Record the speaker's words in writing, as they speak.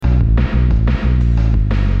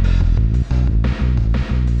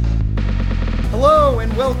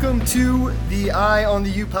Welcome to the Eye on the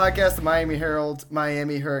U podcast, the Miami Herald,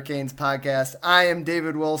 Miami Hurricanes podcast. I am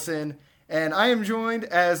David Wilson, and I am joined,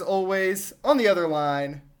 as always, on the other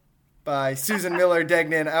line by Susan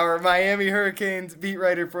Miller-Degnan, our Miami Hurricanes beat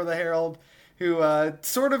writer for the Herald, who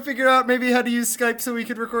sort of figured out maybe how to use Skype so we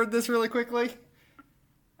could record this really quickly.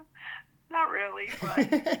 Not really,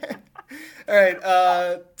 but... All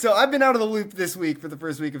right, so I've been out of the loop this week for the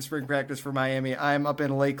first week of spring practice for Miami. I'm up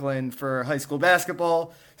in Lakeland for high school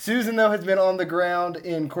basketball. Susan, though, has been on the ground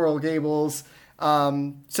in Coral Gables.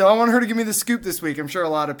 So I want her to give me the scoop this week. I'm sure a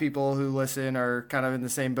lot of people who listen are kind of in the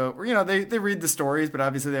same boat where, you know, they read the stories, but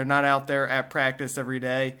obviously they're not out there at practice every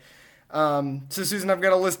day. So Susan, I've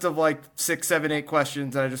got a list of like 6, 7, 8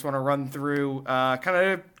 questions that I just want to run through, kind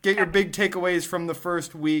of get your big takeaways from the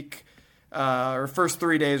first week. Or first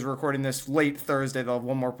 3 days. We're recording this late Thursday. They'll have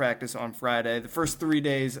one more practice on Friday. The first 3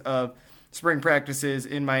 days of spring practices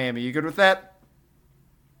in Miami. You good with that?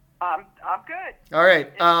 I'm good. All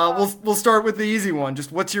right. We'll start with the easy one.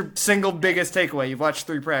 Just what's your single biggest takeaway? You've watched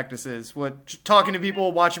 3 practices. Talking to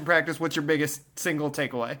people, watching practice, what's your biggest single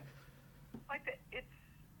takeaway? It's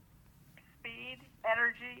speed,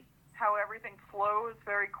 energy, how everything flows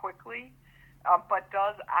very quickly, but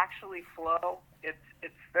does actually flow.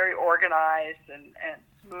 It's very organized and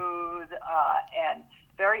smooth and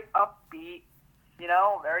very upbeat, you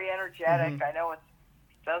know, very energetic. Mm-hmm. I know it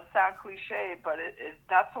does sound cliche, but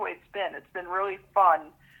that's the way it's been. It's been really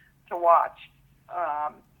fun to watch.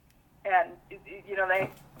 You know, they,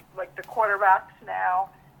 like the quarterbacks now,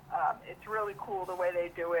 it's really cool the way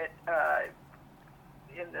they do it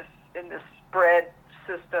in this spread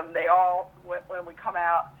system. They all, when we come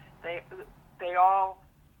out, they all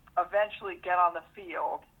eventually get on the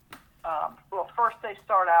field. Well, first they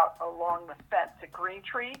start out along the fence at Green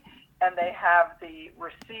Tree, and they have the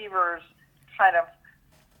receivers kind of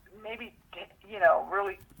maybe, you know,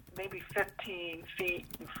 really maybe 15 feet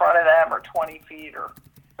in front of them or 20 feet or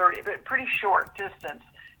 30, but pretty short distance.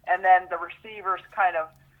 And then the receivers kind of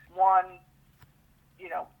one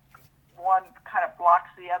kind of blocks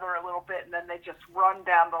the other a little bit, and then they just run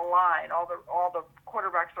down the line. All the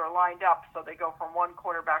quarterbacks are lined up, so they go from one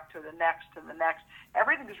quarterback to the next to the next.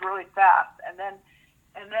 Everything is really fast, and then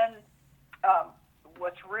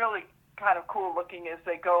what's really kind of cool looking is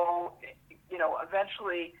they go, you know,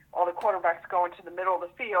 eventually all the quarterbacks go into the middle of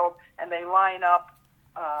the field, and they line up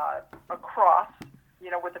across,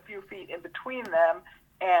 you know, with a few feet in between them,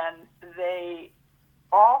 and they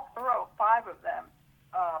all throw 5 of them.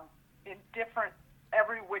 In different,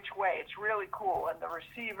 every which way. It's really cool. And the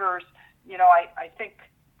receivers, you know, I think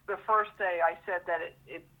the first day I said that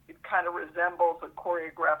it kind of resembles a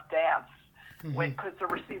choreographed dance, because the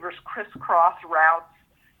receivers crisscross routes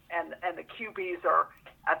and the QBs are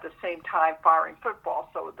at the same time firing football,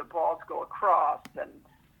 so the balls go across, and,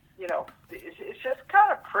 you know, it's just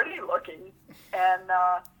kind of pretty looking. And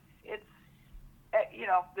it's, you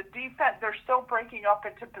know, the defense, they're still breaking up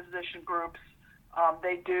into position groups.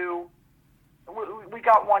 They do. We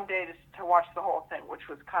got one day to watch the whole thing, which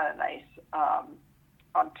was kind of nice.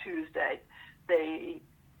 On Tuesday, they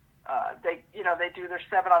you know, they do their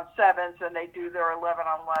 7-on-7s and they do their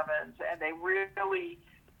 11-on-11s, and they really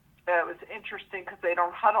it was interesting because they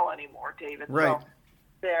don't huddle anymore, David. Right. So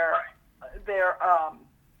they're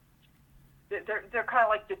kind of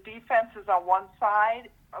like the defense is on one side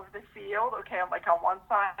of the field, okay, like on one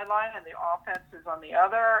sideline, and the offense is on the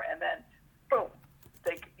other, and then boom.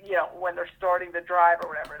 They, you know, when they're starting the drive or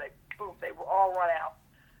whatever, they all run out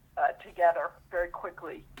together very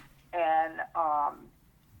quickly, and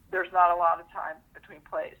there's not a lot of time between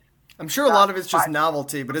plays. I'm sure a lot of it's just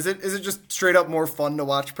novelty, but is it just straight up more fun to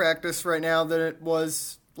watch practice right now than it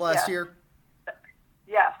was last year?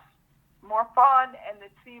 Yes, more fun, and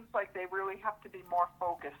it seems like they really have to be more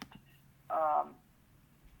focused.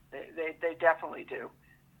 They definitely do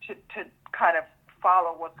to kind of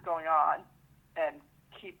follow what's going on and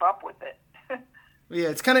keep up with it. Yeah,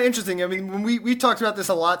 it's kind of interesting. I mean, when we talked about this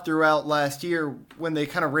a lot throughout last year when they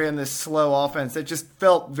kind of ran this slow offense, it just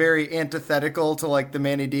felt very antithetical to like the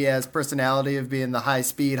Manny Diaz personality of being the high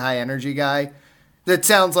speed, high energy guy. That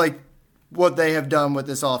sounds like what they have done with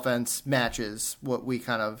this offense matches what we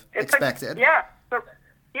kind of expected.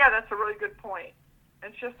 That's a really good point.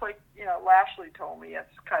 It's just like, you know, Lashley told me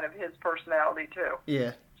it's kind of his personality too.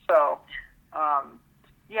 Yeah. So,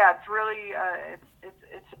 it's really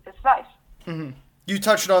it's nice. Mm-hmm. You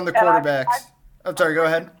touched on the quarterbacks. I'm sorry. Go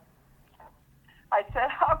ahead. I said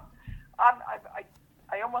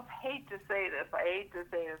I almost hate to say this.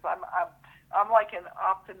 I'm like an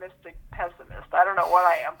optimistic pessimist. I don't know what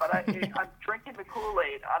I am, but I'm drinking the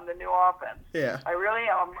Kool-Aid on the new offense. Yeah. I really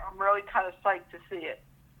am. I'm really kind of psyched to see it.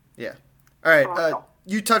 Yeah. All right.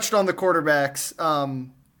 You touched on the quarterbacks.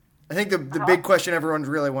 I think the big question everyone's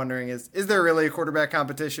really wondering is there really a quarterback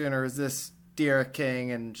competition, or is this D'Eriq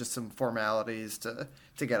King and just some formalities to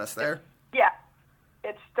get us there? Yeah,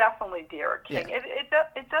 it's definitely D'Eriq King. Yeah.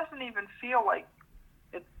 It doesn't even feel like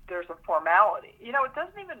there's a formality. It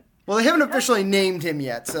doesn't even. Well, they haven't officially named him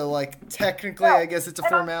yet, so like technically, I guess it's a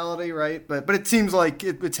formality, right? But it seems like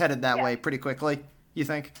it's headed that way pretty quickly. You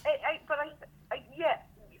think?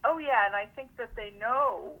 And I think that they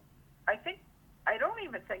know. I don't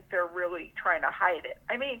even think they're really trying to hide it.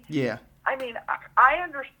 I mean, I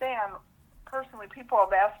understand personally. People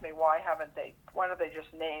have asked me why don't they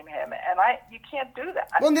just name him? And you can't do that.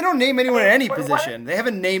 Well, and they don't name anyone at any position. They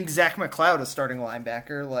haven't named Zach McCloud a starting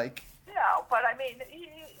linebacker. No, but I mean,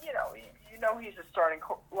 you know he's a starting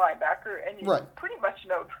linebacker, and you pretty much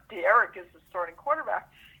know D'Eriq is the starting quarterback.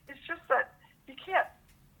 It's just that you can't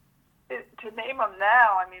to name them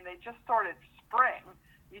now. I mean, they just started spring.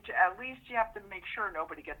 At least you have to make sure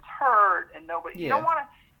nobody gets hurt and nobody. You don't want to,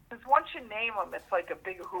 because once you name them, it's like a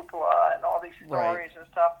big hoopla and all these stories and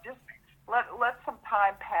stuff. Just let some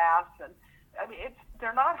time pass, and I mean,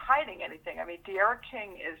 they're not hiding anything. I mean, D'Eriq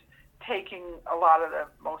King is taking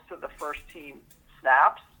most of the first team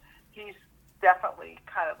snaps. He's definitely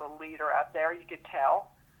kind of the leader out there. You could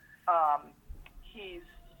tell. He's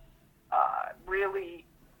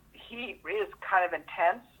he is kind of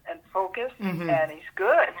intense and focused, and he's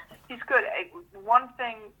good. He's good. One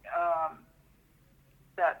thing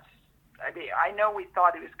I know we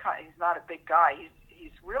thought he's not a big guy.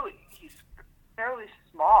 He's fairly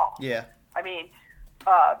small. Yeah. I mean,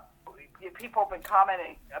 people have been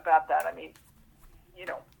commenting about that. I mean,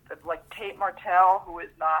 like Tate Martell, who is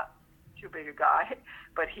not too big a guy,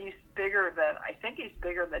 but he's bigger than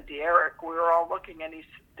D'Eriq. We were all looking, and he's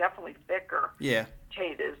definitely thicker. Yeah.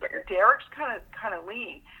 Tate is. D'Eriq's kind of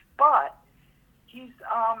lean, but he's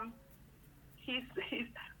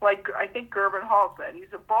like I think Gerben Hall said,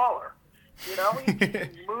 he's a baller. He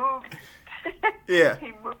moves. Yeah.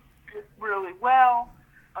 He moves really well.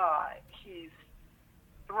 He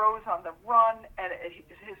throws on the run, and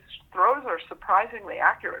his throws are surprisingly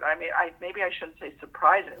accurate. I mean, maybe I shouldn't say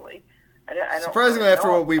surprisingly. I don't surprisingly, really after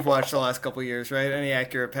know. what we've watched the last couple of years, right? Any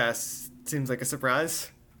accurate pass seems like a surprise.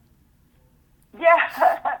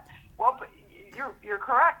 Yeah, well, but you're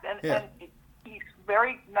correct, and he's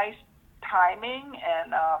very nice timing,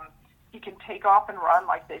 and he can take off and run,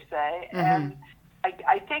 like they say. And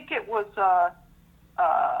I think it was,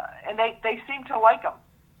 and they seem to like him.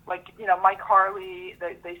 Like Mike Harley,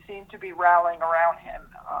 they seem to be rallying around him.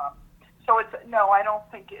 So I don't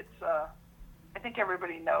think it's. I think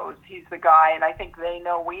everybody knows he's the guy, and I think they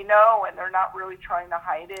know we know, and they're not really trying to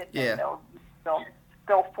hide it. Yeah. And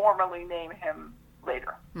they'll formally name him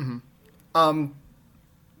later.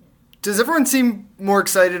 Does everyone seem more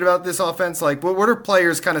excited about this offense? Like, what are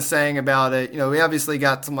players kind of saying about it? We obviously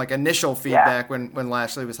got some initial feedback when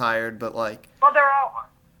Lashley was hired, but well, they're all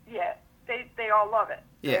they all love it.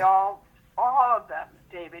 Yeah. They all of them,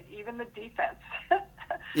 David, even the defense.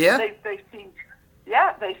 Yeah. They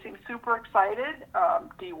seem super excited.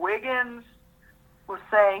 D. Wiggins was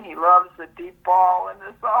saying he loves the deep ball in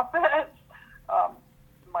this offense.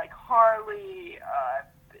 Mike Harley,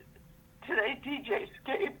 today DJ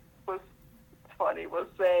Scape was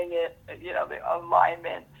saying it, the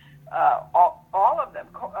alignment, all of them.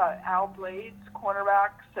 Al Blades,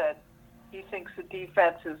 cornerback, said he thinks the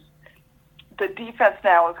defense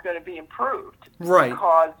now is going to be improved. Right.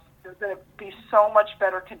 Because they're going to be so much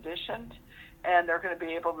better conditioned, and they're going to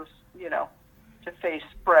be able to, to face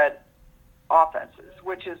spread offenses,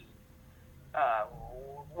 which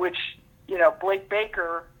Blake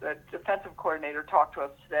Baker, the defensive coordinator, talked to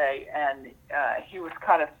us today, and he was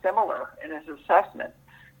kind of similar in his assessment.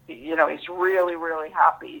 He's really, really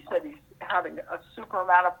happy. He said he's having a super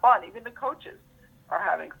amount of fun. Even the coaches are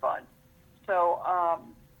having fun. So, I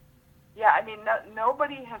mean,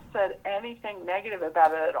 nobody has said anything negative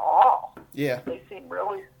about it at all. Yeah. They seem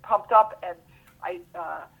really pumped up, and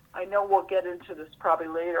I know we'll get into this probably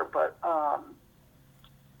later, but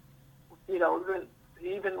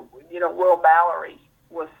even Will Mallory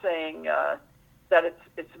was saying that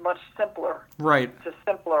it's much simpler. Right. It's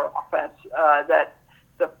a simpler offense. That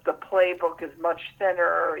the playbook is much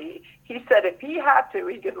thinner. He said if he had to,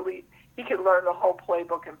 he could learn the whole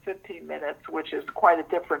playbook in 15 minutes, which is quite a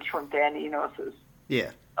difference from Dan Enos's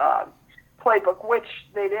playbook, which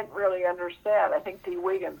they didn't really understand. I think D.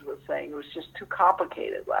 Wiggins was saying it was just too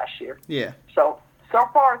complicated last year. Yeah. So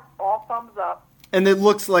far, all thumbs up. And it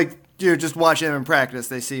looks like, just watching them in practice,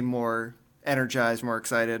 they seem more energized, more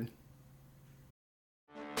excited.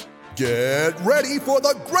 Get ready for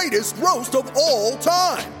the greatest roast of all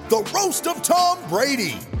time, the Roast of Tom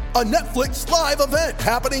Brady, a Netflix live event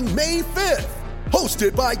happening May 5th.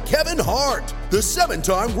 Hosted by Kevin Hart, the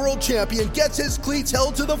 7-time world champion gets his cleats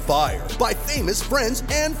held to the fire by famous friends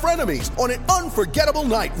and frenemies on an unforgettable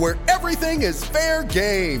night where everything is fair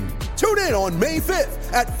game. Tune in on May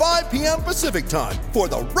 5th at 5 p.m. Pacific time for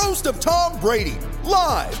the Roast of Tom Brady,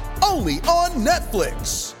 live only on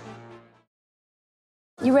Netflix.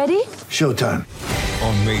 You ready? Showtime.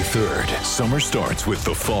 On May 3rd, summer starts with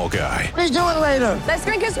The Fall Guy. Let's do it later. Let's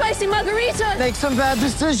drink a spicy margarita. Make some bad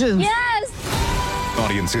decisions. Yes!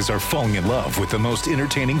 Audiences are falling in love with the most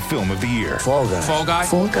entertaining film of the year. Fall Guy. Fall Guy?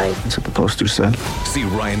 Fall guy. That's what the poster said. See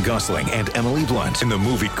Ryan Gosling and Emily Blunt in the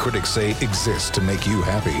movie critics say exists to make you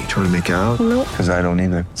happy. Trying to make it out? Nope. Because I don't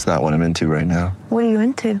either. It's not what I'm into right now. What are you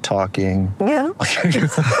into? Talking. Yeah.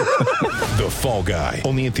 The Fall Guy.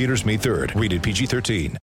 Only in theaters May 3rd. Rated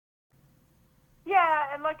PG-13.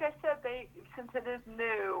 Yeah, and like I said, since it is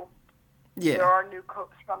new, Yeah. there are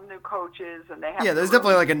some new coaches, and they have. Yeah, there's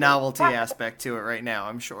definitely like a novelty aspect to it right now,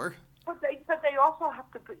 I'm sure. But they also have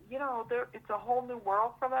to, it's a whole new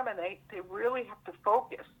world for them, and they really have to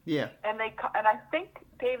focus. Yeah. And I think,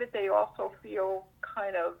 David, they also feel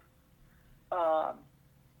kind of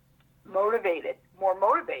more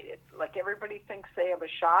motivated. Like everybody thinks they have a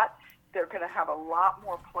shot. They're going to have a lot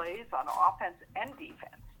more plays on offense and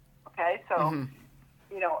defense. Okay, so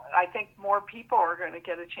I think more people are going to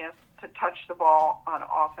get a chance to touch the ball on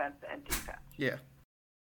offense and defense. Yeah.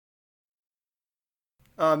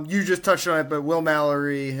 You just touched on it, but Will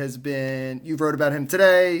Mallory you wrote about him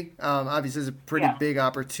today. Obviously, it's a pretty big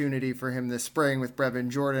opportunity for him this spring with Brevin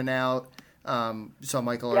Jordan out. So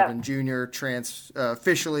Michael Irvin Jr.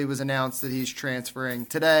 Officially was announced that he's transferring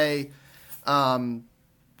today.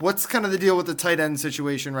 What's kind of the deal with the tight end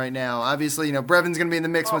situation right now? Obviously, Brevin's going to be in the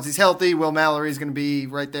mix once he's healthy. Will Mallory's going to be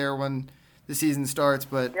right there when the season starts,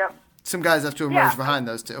 but some guys have to emerge behind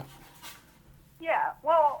those two. Yeah,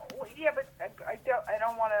 well, but I do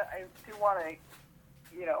want to,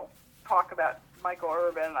 talk about Michael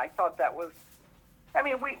Irvin. I thought that was,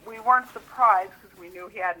 we weren't surprised because we knew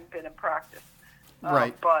he hadn't been in practice.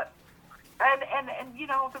 Right. But, I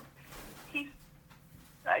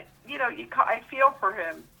feel for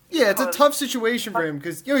him. Yeah, it's a tough situation for him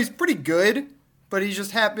because, he's pretty good, but he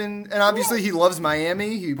just happened, and obviously he loves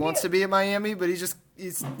Miami. He wants to be at Miami, but he's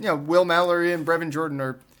Will Mallory and Brevin Jordan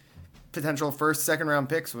are potential first, second round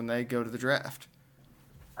picks when they go to the draft.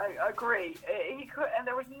 I agree. He could, and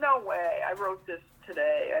there was no way. I wrote this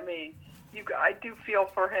today. I do feel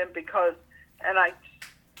for him because,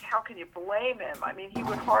 how can you blame him? He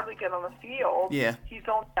would hardly get on the field. Yeah. He's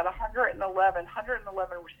only at 111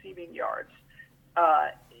 receiving yards.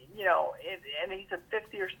 And he's a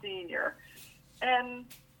fifth-year senior, and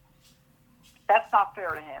that's not fair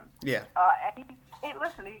to him. Yeah.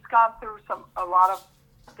 Listen, he's gone through a lot of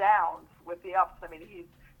downs with the ups. He's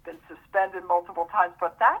been suspended multiple times,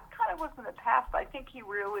 but that kind of was in the past. I think he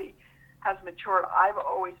really has matured. I've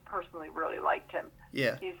always personally really liked him.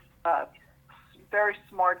 Yeah. He's a very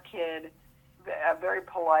smart kid, very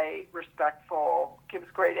polite, respectful, gives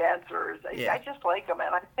great answers. Yeah. I just like him,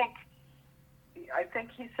 and I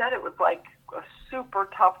think he said it was like a super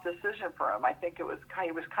tough decision for him. I think he was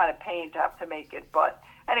kind of pained to have to make it, but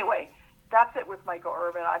anyway, that's it with Michael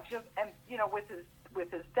Irvin. With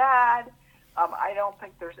his dad, I don't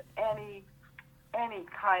think there's any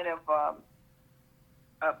kind of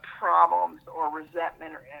problems or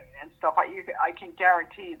resentment and stuff. I can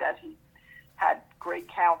guarantee that he had great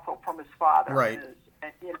counsel from his father, right?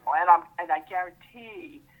 And I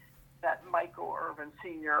guarantee that Michael Irvin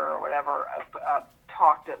Sr. or whatever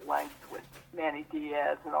talked at length with Manny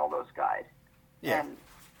Diaz and all those guys. Yeah. And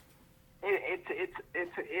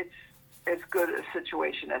it's as good a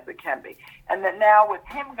situation as it can be. And then now with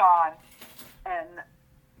him gone and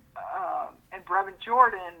Brevin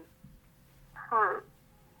Jordan hurt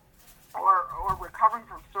or recovering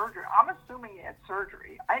from surgery, I'm assuming he had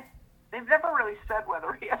surgery. They've never really said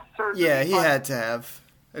whether he had surgery. Yeah, he had to have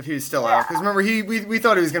if he was still out. Because remember, we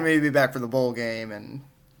thought he was going to maybe be back for the bowl game, and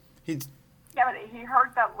he's... Yeah, but he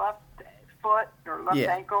hurt that left foot or left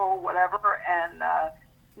ankle, whatever, and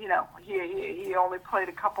he only played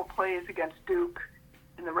a couple plays against Duke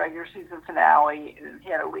in the regular season finale, and he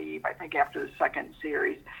had to leave, I think, after the second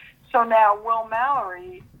series. So now Will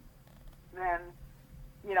Mallory then,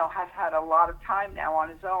 has had a lot of time now on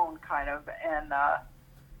his own, kind of, and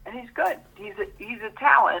he's good. He's a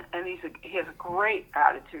talent, and he has a great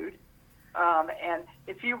attitude. And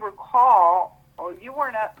if you recall, you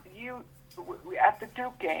weren't at the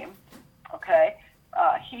Duke game, okay?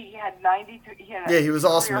 He had 92. He was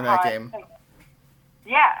awesome in that game.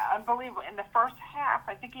 Yeah, unbelievable. In the first half,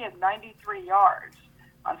 I think he had 93 yards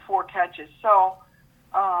on 4 catches. So,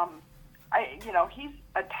 he's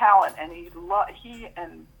a talent, and he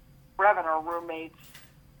and Brevin are roommates,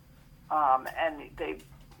 and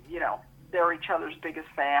they're each other's biggest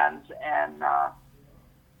fans. And I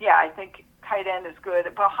think tight end is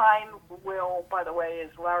good. Behind Will, by the way,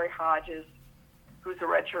 is Larry Hodges, who's a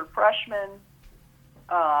redshirt freshman.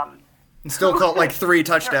 And still caught like 3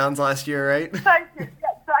 touchdowns last year, right? Yeah,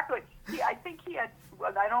 exactly. I think he had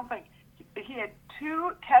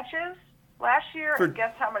 2 catches last year, and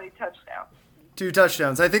guess how many touchdowns? 2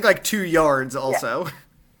 touchdowns. I think like 2 yards also. Yeah.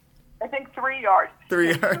 I think 3 yards. 3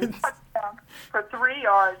 yards. 2 touchdowns for 3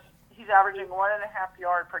 yards. He's averaging 1.5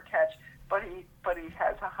 yards per catch, but he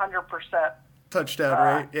has 100%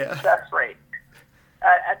 touchdown rate. Yeah, success rate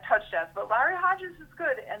at touchdowns. But Larry Hodges is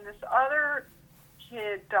good, and this other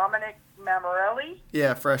kid, Dominic Mammarelli.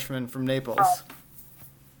 Yeah, freshman from Naples.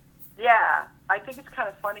 I think it's kind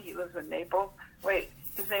of funny he lives in Naples. Wait,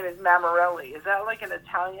 his name is Mammarelli. Is that like an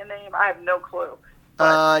Italian name? I have no clue.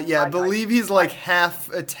 I believe he's like half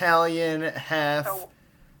Italian, half. So, is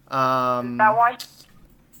that why?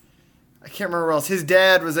 I can't remember where else. His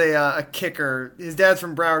dad was a kicker. His dad's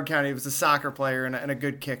from Broward County. He was a soccer player and a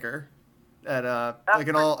good kicker. At like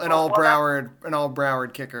an all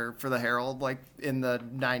Broward kicker for the Herald, like in the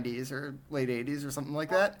 90s or late 80s or something like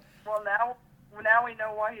that. Well, now we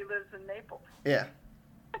know why he lives in Naples. Yeah.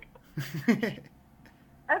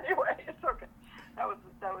 Anyway, it's okay. That was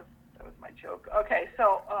my joke. Okay,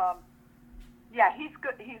 so he's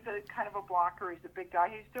good. He's a kind of a blocker. He's a big guy.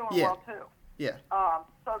 He's doing well too. Yeah.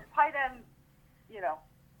 So tight end,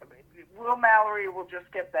 Will Mallory will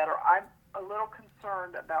just get better. I'm a little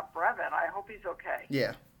concerned about Brevin. I hope he's okay.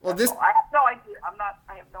 Yeah. Well, I have no idea.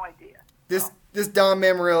 I have no idea. This Dom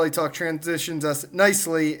Mammarelli talk transitions us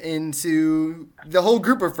nicely into the whole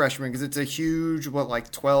group of freshmen because it's a huge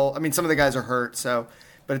 12. I mean, some of the guys are hurt,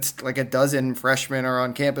 but it's like a dozen freshmen are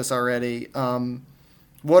on campus already.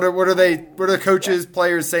 What are the coaches,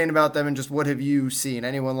 players saying about them, and just what have you seen?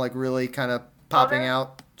 Anyone like really kind of popping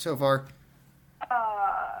out so far?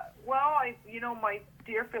 My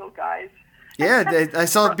Deerfield guys. Yeah, I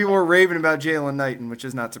saw people were raving about Jalen Knighton, which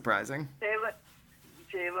is not surprising.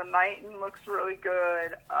 Jalen Knighton looks really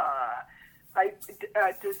good.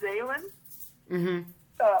 DeZalen. Mm-hmm. And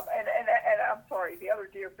I'm sorry, the other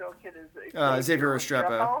Deerfield kid is Xavier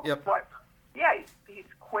Restrepo. Yep. But, he's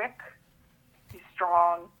quick. He's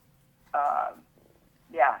strong.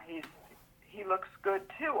 He looks good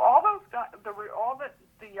too. All those guys, the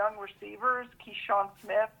young receivers, Keyshawn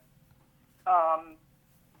Smith.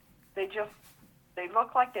 They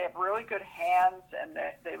look like they have really good hands, and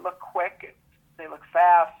they look quick. They look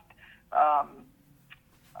fast. Let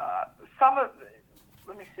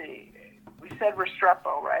me see. We said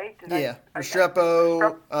Restrepo, right?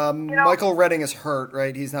 Restrepo. Michael Redding is hurt,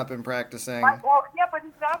 right? He's not been practicing. But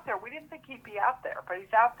he's out there. We didn't think he'd be out there, but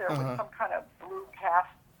he's out there with some kind of blue cast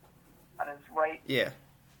on his right. Yeah.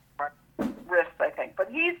 Wrist, I think,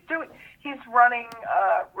 but he's running,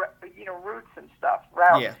 routes and stuff,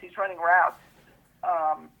 routes. Yeah. He's running routes,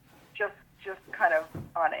 just kind of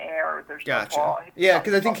on air. There's gotcha. No ball. Yeah,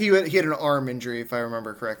 because I think he had an arm injury, if I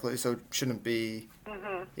remember correctly, so it shouldn't be.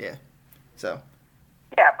 Mm-hmm. Yeah. So.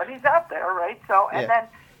 Yeah, but he's out there, right? So, and then,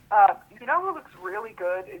 who looks really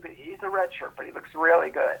good? He's a redshirt, but he looks really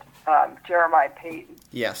good. Jeremiah Payton.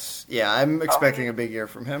 Yes. Yeah, I'm expecting a big year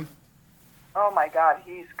from him. Oh my God,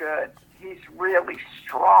 he's good. He's really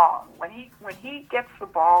strong. When he gets the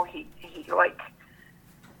ball, he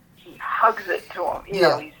hugs it to him. You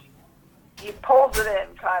know, he pulls it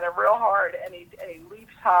in kind of real hard, and he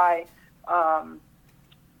leaps high.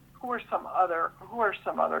 Who are some other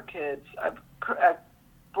kids?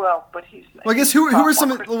 But he's. Well, I guess who are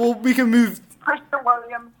some? Well, we can move. Christian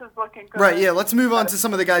Williams is looking good. Right. Yeah. Let's move on to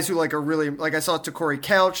some of the guys who are really I saw Takori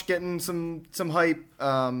Couch getting some hype.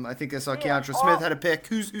 I think I saw Keontra Smith had a pick.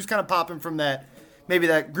 Who's kind of popping from that? Maybe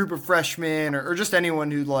that group of freshmen or just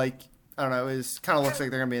anyone who I don't know is kind of looks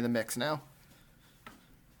like they're gonna be in the mix now.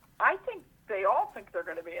 I think they all think they're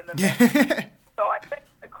going to be in the mix. So I think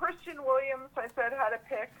Christian Williams, I said, had a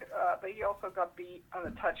pick, but he also got beat on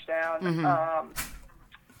a touchdown. Mm-hmm.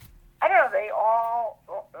 I don't know.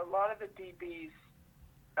 A lot of the DBs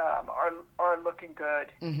are looking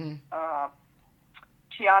good. Mm-hmm.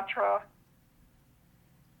 Keontra,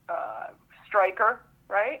 striker,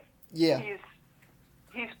 right? Yeah.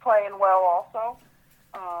 He's playing well also.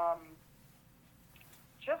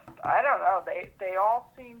 I don't know. They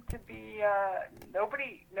all seem to be.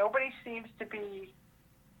 Nobody seems to be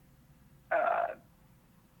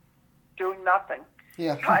doing nothing.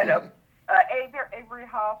 Yeah. Kind of. Avery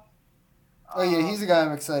Huff. Oh yeah, he's a guy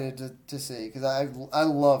I'm excited to see because I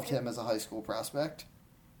loved him as a high school prospect.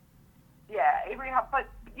 Yeah, Avery Huff. But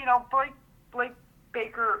Blake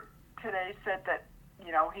Baker today said that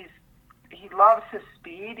he loves his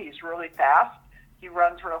speed. He's really fast. He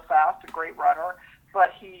runs real fast. A great runner.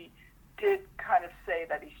 But he did kind of say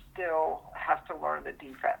that he still has to learn the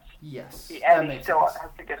defense. Yes, He makes still sense.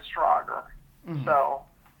 has to get stronger. Mm-hmm. So,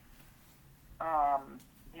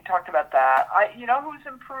 he talked about that. Who's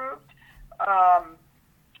improved?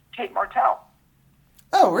 Kate Martell.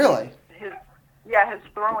 Oh, really? His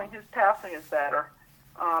throwing, his passing is better.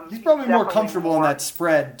 He's probably more definitely comfortable in that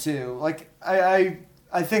spread too. Like I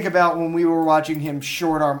think about when we were watching him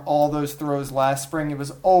short arm all those throws last spring. It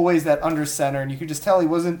was always that under center, and you could just tell he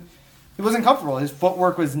wasn't comfortable. His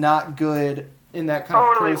footwork was not good in that kind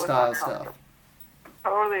of pro style stuff.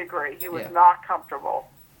 Totally agree. He was not comfortable.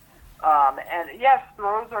 And yes,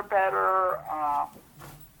 throws are better.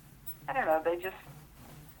 I don't know.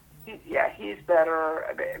 He's better.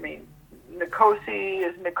 I mean, Nkosi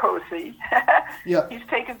is Nkosi. Yeah. He's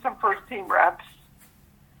taken some first team reps.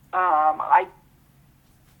 I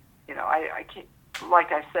can't,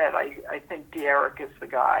 like I said, I think De'Aaron is the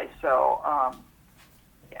guy. So,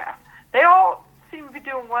 they all seem to be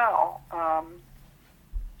doing well.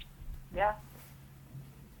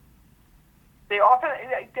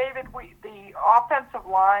 David, the offensive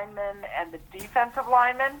linemen and the defensive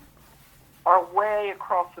linemen are way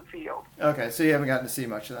across the field. Okay, so you haven't gotten to see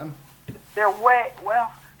much of them. They're I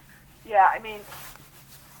mean,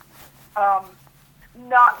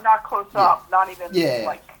 not close up, not even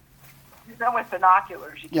like even with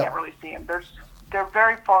binoculars, you can't really see them. They're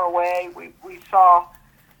very far away. We saw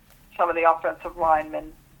some of the offensive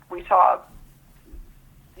linemen. We saw,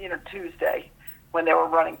 Tuesday when they were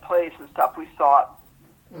running plays and stuff. We saw it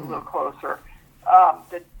a little closer.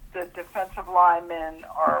 The defensive linemen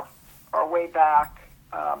are way back.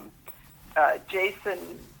 Jason,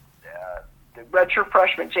 the redshirt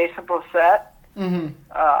freshman Jason Blissett, who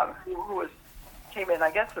came in,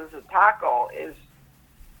 I guess, as a tackle,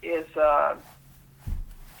 is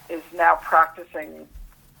now practicing,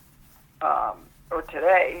 or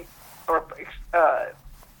today, or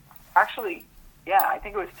actually, I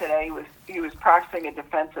think it was today. He was practicing a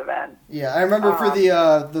defensive end. Yeah, I remember for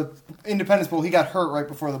the Independence Bowl, he got hurt right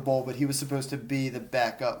before the bowl, but he was supposed to be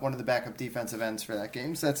one of the backup defensive ends for that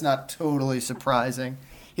game. So that's not totally surprising.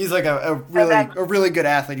 He's like a really good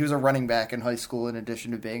athlete. He was a running back in high school in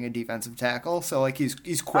addition to being a defensive tackle. So like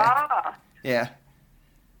he's quick. Yeah.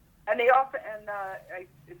 And they also I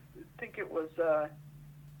think it was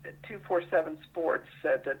 247 Sports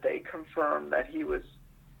said that they confirmed that he was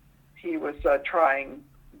trying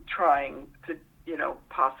to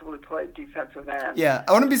possibly play defensive end. Yeah,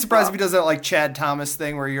 I wouldn't be surprised if he does that like Chad Thomas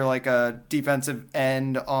thing where you're like a defensive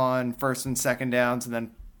end on first and second downs and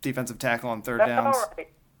then defensive tackle on third downs. All right.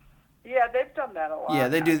 Yeah, they've done that a lot. Yeah,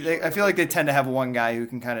 they do. I feel like they tend to have one guy who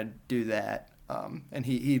can kind of do that, and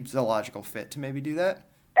he's a logical fit to maybe do that.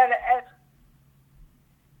 And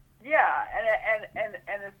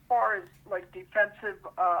as far as like defensive,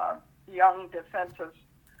 young defensive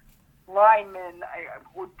linemen,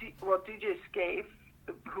 DJ Scaife,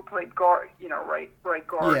 who played guard, right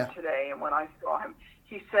guard today, and when I saw him,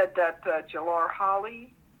 he said that Jalar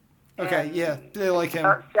Holly. Okay, they like him.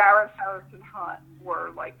 Darren Harrison Hunt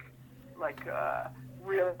were like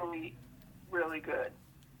really, really good,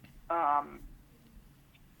 and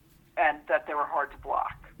that they were hard to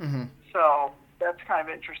block. Mm-hmm. So that's kind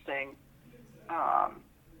of interesting. All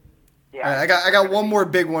right, I got one more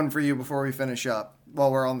big one for you before we finish up.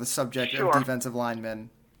 While we're on the subject of defensive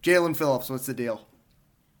linemen, Jalen Phillips, what's the deal?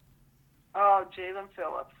 Oh, Jalen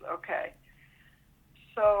Phillips. Okay,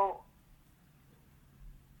 so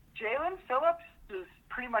Jalen Phillips is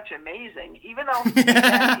pretty much amazing, even though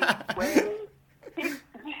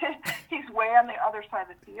he's way on the other side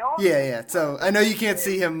of the field. Yeah. So I know you can't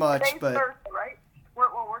see him much, but Thursday, right? We're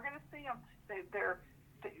going to see him.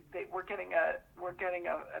 We're getting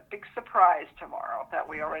a big surprise tomorrow that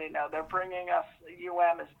we already know. They're bringing us.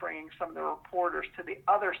 UM is bringing some of the reporters to the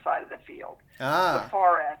other side of the field, the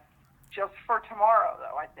far end, just for tomorrow,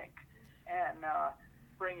 though I think, and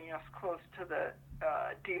bringing us close to the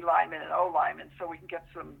D linemen and O linemen so we can get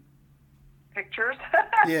some pictures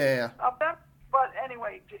of them. But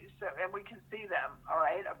anyway, and we can see them, all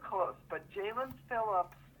right, up close. But Jalen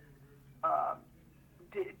Phillips,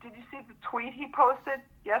 did you see the tweet he posted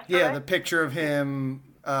yesterday? Yeah, the picture of him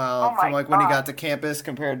from like when he got to campus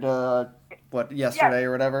compared to yesterday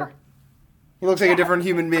or whatever. He looks like a different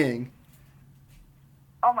human being.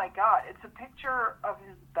 Oh my God! It's a picture of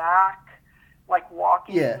his back like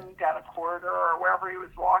walking Yeah. down a corridor or wherever he was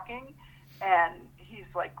walking, and he's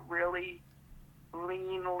like really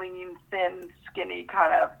lean, thin, skinny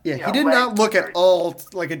kind of. Yeah, you he know, did not legs. look at all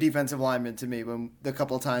like a defensive lineman to me when the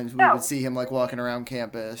couple of times we No. would see him like walking around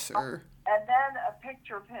campus or. And then a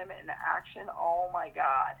picture of him in action. Oh my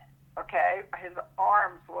God. Okay, his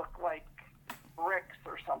arms look like bricks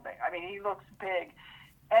or something. I mean, he looks big.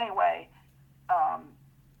 Anyway,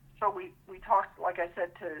 so we talked, like I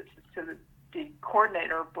said, to the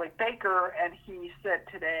coordinator, Blake Baker, and he said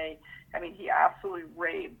today, I mean, he absolutely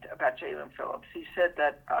raved about Jalen Phillips. He said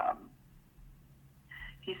that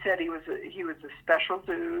he was a special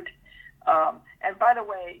dude. And by the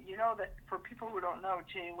way, you know that for people who don't know,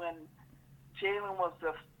 Jalen was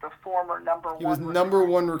the former number one. He was number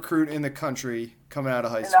one recruit in the country coming out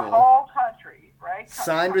of high in school. the whole country, right?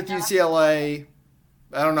 Signed with Coming out- UCLA.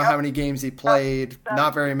 I don't know how many games he played.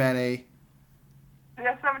 Not very many.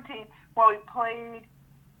 Yeah, 17. Well, he played.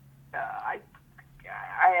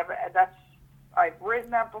 I've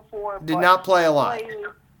written that before. Did but not play a lot. Played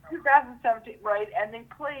 2017, right? And they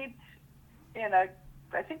played in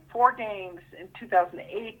I think 4 games in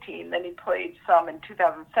 2018. Then he played some in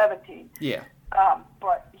 2017. Yeah.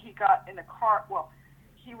 But he got in a car. Well,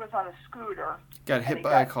 he was on a scooter. Got hit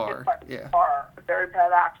by a car. Yeah. A very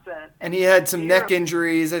bad accident. And he had some neck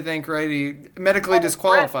injuries, I think, right? He medically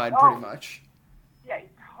disqualified pretty much. Yeah, he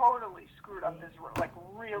totally screwed up his like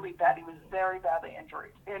really bad. He was very badly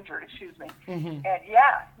injured. Excuse me. Mm-hmm. And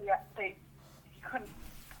he couldn't.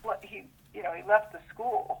 He left the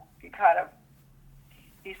school.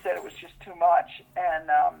 He said it was just too much. And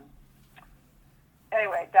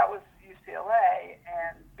anyway, that was UCLA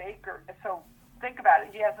and Baker. So think about it.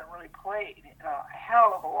 He hasn't really played in a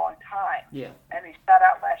hell of a long time. Yeah. And he sat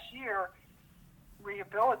out last year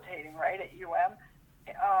rehabilitating, right, at UM.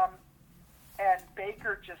 And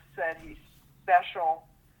Baker just said he's special.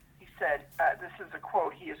 He said, this is a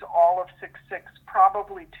quote, he is all of 6'6",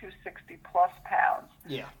 probably 260 plus pounds.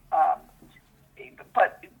 Yeah.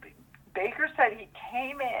 But Baker said he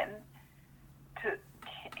came in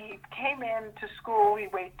to school, he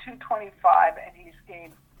weighed 225, and he's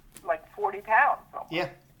gained like 40 pounds. Almost. Yeah,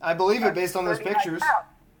 I believe it based on those 39 pictures. pounds.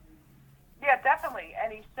 Yeah, definitely.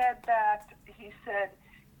 And he said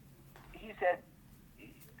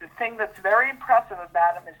the thing that's very impressive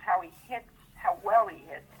about him is how he hits, how well he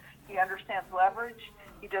hits. He understands leverage.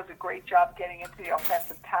 He does a great job getting into the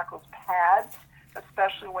offensive tackle's pads,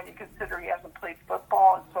 especially when you consider he hasn't played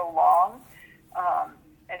football in so long.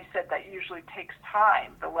 And he said that usually takes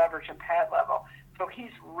time, the leverage and pad level. So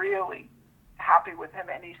he's really happy with him.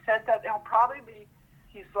 And he said that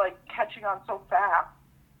he's like catching on so fast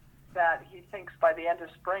that he thinks by the end of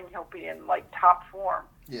spring he'll be in like top form.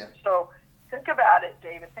 Yeah. So think about it,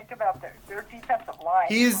 David. Think about their defensive line.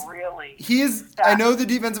 He is. I know the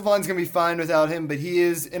defensive line's gonna be fine without him, but he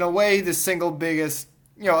is in a way the single biggest.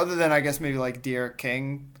 Other than I guess maybe like Derek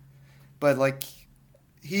King, but like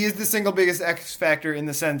he is the single biggest X factor in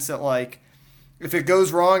the sense that like if it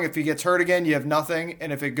goes wrong, if he gets hurt again, you have nothing,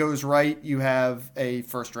 and if it goes right, you have a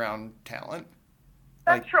first round talent.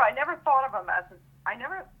 That's true. I never thought of him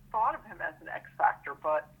as an X factor,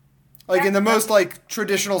 but like in the most like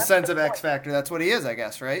traditional sense of X factor, that's what he is, I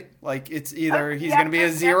guess, right? Like it's either he's going to be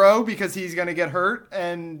a zero because he's going to get hurt,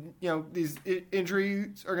 and these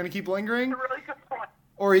injuries are going to keep lingering, that's a really good point.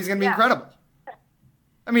 or he's going to be incredible.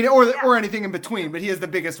 I mean, or anything in between, but he has the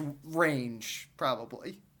biggest range,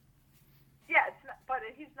 probably. Yeah, but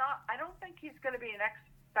he's not. I don't think he's going to be an X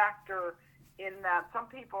factor in that some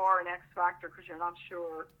people are an X factor because you're not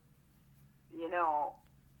sure.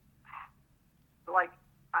 Like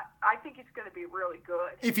I think he's going to be really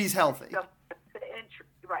good If he's healthy.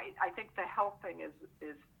 Right. I think the health thing is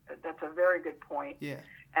that's a very good point. Yeah.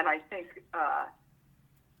 And I think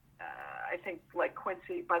like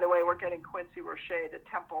Quincy. By the way, we're getting Quincy Roche, the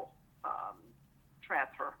Temple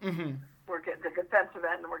transfer. Mm-hmm. We're getting the defensive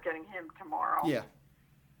end, and we're getting him tomorrow. Yeah.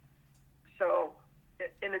 So,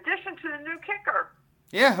 in addition to the new kicker.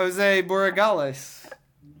 Yeah, Jose Borregales.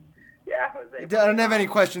 Yeah, Jose. I don't have any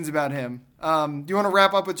questions about him. Do you want to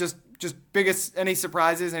wrap up with just biggest, any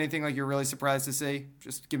surprises, anything like you're really surprised to see?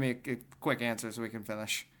 Just give me a quick answer so we can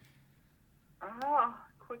finish.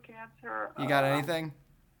 Quick answer. You got anything?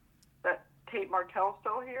 That Tate Martell's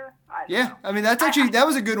still here? Yeah, I mean, that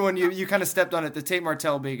was a good one. You kind of stepped on it. The Tate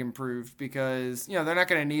Martell being improved because, they're not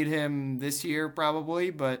going to need him this year probably,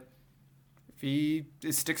 but if he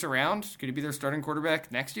sticks around, could he be their starting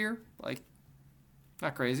quarterback next year? Like,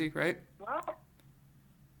 not crazy, right? Well,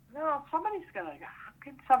 no, somebody's going to. How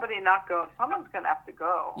can somebody not go? Someone's going to have to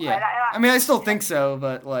go. Yeah. I mean, I still think so,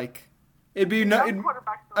 but like, It'd be Young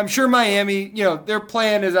quarterbacks I'm sure Miami, their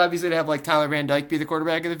plan is obviously to have like Tyler Van Dyke be the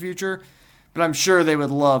quarterback of the future, but I'm sure they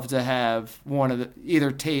would love to have one of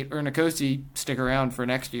either Tate or Nkosi stick around for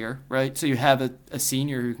next year, right? So you have a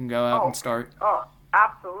senior who can go out and start. Oh,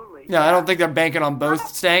 absolutely. Yeah, I don't think they're banking on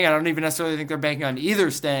both staying. I don't even necessarily think they're banking on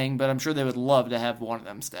either staying, but I'm sure they would love to have one of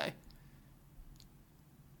them stay.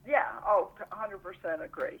 Yeah, 100%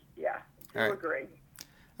 agree. Yeah, agree.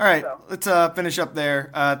 All right, let's finish up there.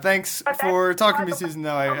 Thanks for talking to me, Susan,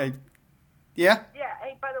 though. Yeah? Yeah,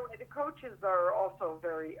 hey, by the way, the coaches are also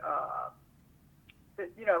very,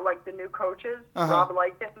 like the new coaches, Rob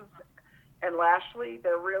Likens and Lashley,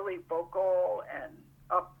 they're really vocal and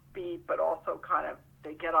upbeat, but also kind of,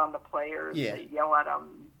 they get on the players, they yell at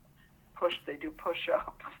them, they do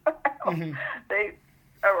push-ups. They,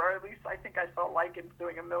 or at least I think I saw Likens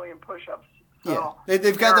doing 1 million push-ups. So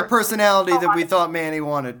they've got the personality that we thought Manny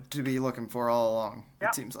wanted to be looking for all along,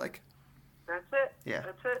 it seems like. That's it. Yeah.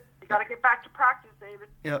 That's it. You got to get back to practice, David.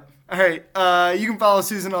 Yep. All right. You can follow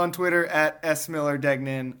Susan on Twitter at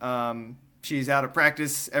 @smillerdegnan. She's out at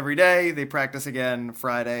practice every day. They practice again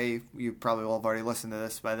Friday. You probably will have already listened to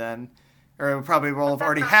this by then. Or it probably will have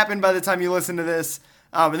already happened by the time you listen to this.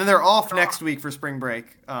 And then they're off next week for spring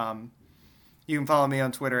break. You can follow me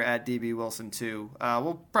on Twitter at DBWilson2.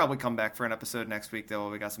 We'll probably come back for an episode next week, though.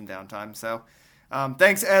 We got some downtime. So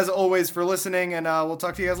thanks, as always, for listening, and we'll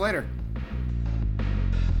talk to you guys later.